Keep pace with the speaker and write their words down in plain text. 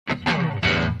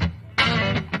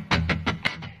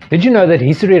Did you know that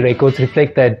history records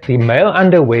reflect that the male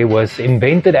underwear was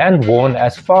invented and worn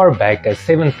as far back as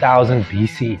 7000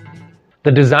 BC?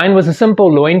 The design was a simple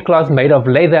loincloth made of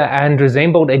leather and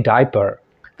resembled a diaper.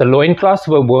 The loincloths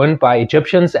were worn by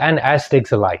Egyptians and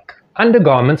Aztecs alike.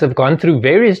 Undergarments have gone through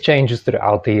various changes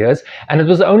throughout the years, and it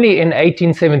was only in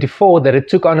 1874 that it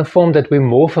took on a form that we're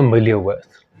more familiar with.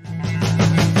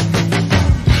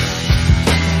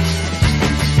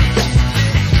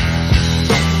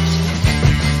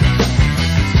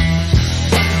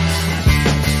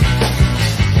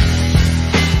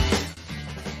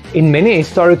 In many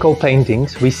historical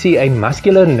paintings, we see a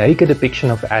muscular naked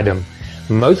depiction of Adam.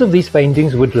 Most of these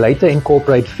paintings would later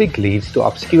incorporate fig leaves to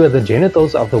obscure the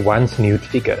genitals of the once nude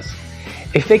figures.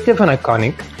 Effective and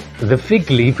iconic, the fig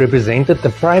leaf represented the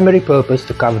primary purpose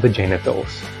to cover the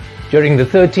genitals. During the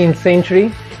 13th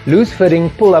century,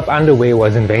 loose-fitting pull-up underwear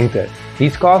was invented.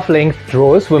 These calf-length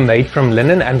drawers were made from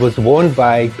linen and was worn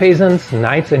by peasants,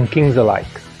 knights and kings alike.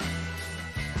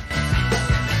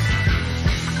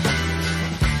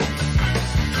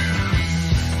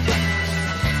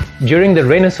 During the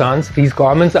Renaissance, these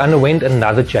garments underwent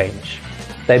another change.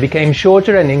 They became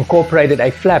shorter and incorporated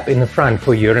a flap in the front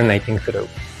for urinating through.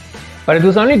 But it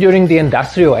was only during the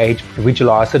industrial age, which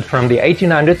lasted from the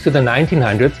 1800s to the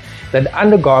 1900s, that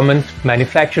undergarment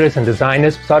manufacturers and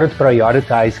designers started to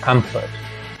prioritize comfort.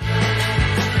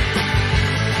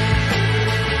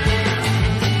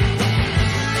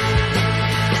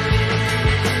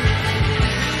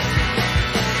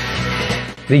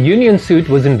 The union suit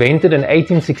was invented in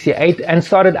 1868 and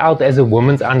started out as a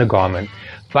woman's undergarment,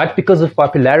 but because of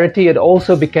popularity it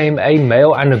also became a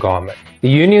male undergarment. The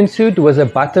union suit was a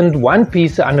buttoned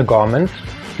one-piece undergarment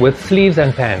with sleeves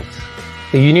and pants.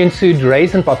 The union suit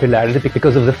raised in popularity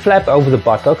because of the flap over the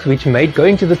buttocks, which made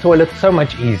going to the toilet so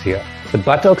much easier. The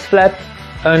buttocks flap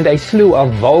earned a slew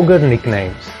of vulgar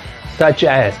nicknames, such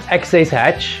as access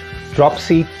hatch, drop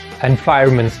seat and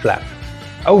fireman's flap.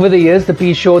 Over the years, the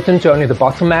piece shortened to only the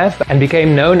bottom half and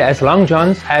became known as long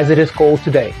johns, as it is called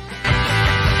today.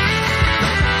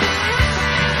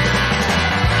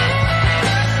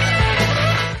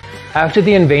 After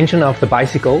the invention of the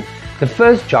bicycle, the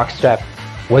first jockstrap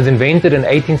was invented in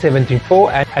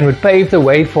 1874 and would pave the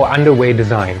way for underwear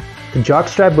design. The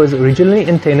jockstrap was originally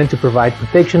intended to provide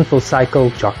protection for cycle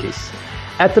jockeys.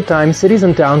 At the time, cities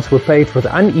and towns were paved with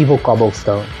uneven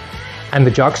cobblestone, and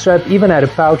the jockstrap even had a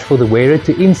pouch for the wearer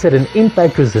to insert an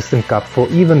impact-resistant cup for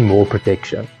even more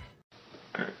protection.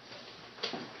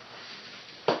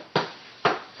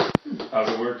 How's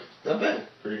it work? Not bad.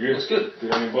 Pretty good. It's good. Do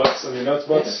any butts? Any nuts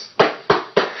butts? Yeah.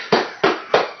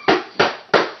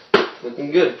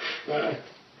 Looking good. Hey,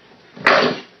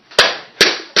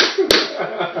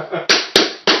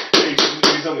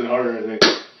 do something harder, I think.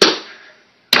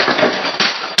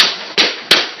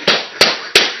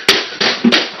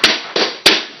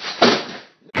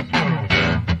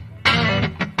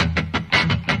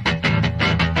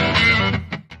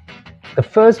 The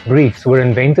first briefs were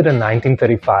invented in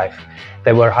 1935.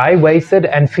 They were high-waisted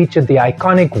and featured the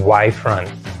iconic Y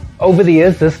front. Over the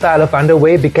years, this style of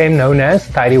underwear became known as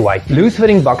tighty-whities.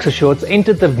 Loose-fitting boxer shorts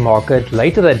entered the market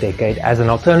later that decade as an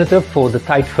alternative for the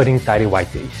tight-fitting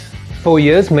tighty-whities. For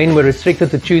years, men were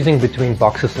restricted to choosing between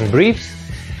boxers and briefs,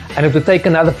 and it would take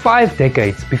another 5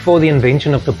 decades before the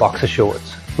invention of the boxer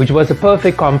shorts, which was a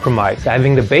perfect compromise,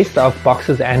 having the best of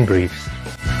boxers and briefs.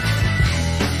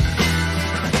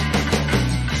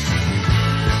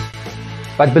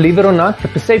 But believe it or not, the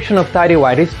perception of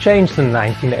tighty-whities changed in the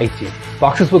 1980s.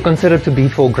 Boxers were considered to be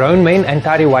for grown men and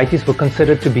tighty-whities were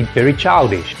considered to be very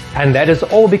childish. And that is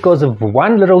all because of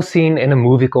one little scene in a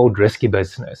movie called Risky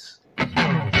Business.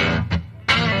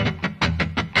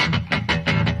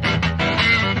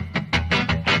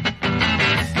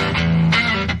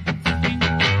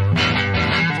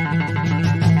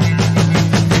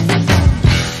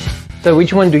 So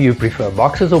which one do you prefer,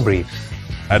 boxers or briefs?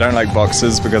 I don't like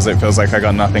boxers because it feels like I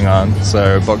got nothing on,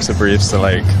 so boxer briefs are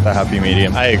like the happy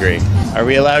medium. I agree. Are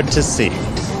we allowed to see?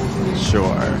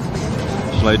 Sure.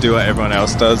 Shall I do what everyone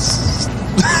else does?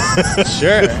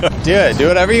 Sure. Do it. Do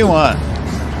whatever you want.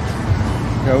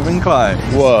 Calvin Klein.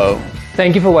 Whoa.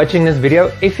 Thank you for watching this video.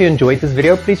 If you enjoyed this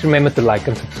video, please remember to like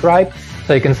and subscribe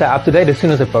so you can stay up to date as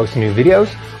soon as I post new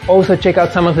videos. Also check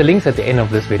out some of the links at the end of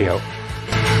this video.